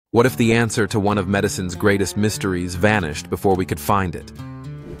What if the answer to one of medicine's greatest mysteries vanished before we could find it?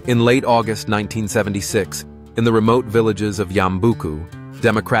 In late August 1976, in the remote villages of Yambuku,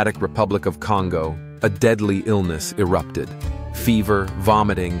 Democratic Republic of Congo, a deadly illness erupted. Fever,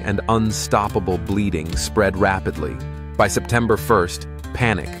 vomiting, and unstoppable bleeding spread rapidly. By September 1st,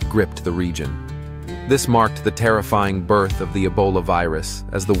 panic gripped the region. This marked the terrifying birth of the Ebola virus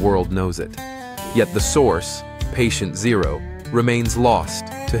as the world knows it. Yet the source, patient zero, remains lost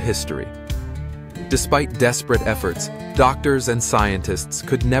to history. Despite desperate efforts, doctors and scientists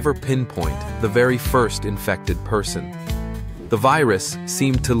could never pinpoint the very first infected person. The virus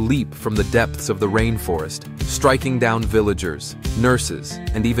seemed to leap from the depths of the rainforest, striking down villagers, nurses,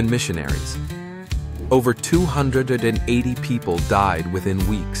 and even missionaries. Over 280 people died within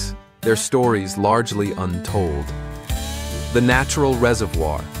weeks, their stories largely untold. The natural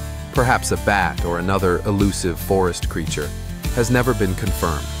reservoir, perhaps a bat or another elusive forest creature, has never been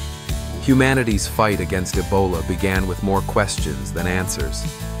confirmed. Humanity's fight against Ebola began with more questions than answers.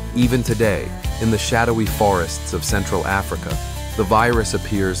 Even today, in the shadowy forests of Central Africa, the virus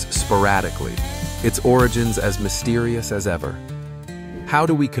appears sporadically, its origins as mysterious as ever. How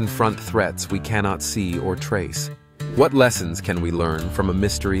do we confront threats we cannot see or trace? What lessons can we learn from a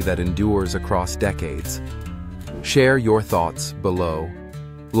mystery that endures across decades? Share your thoughts below.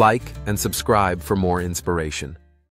 Like and subscribe for more inspiration.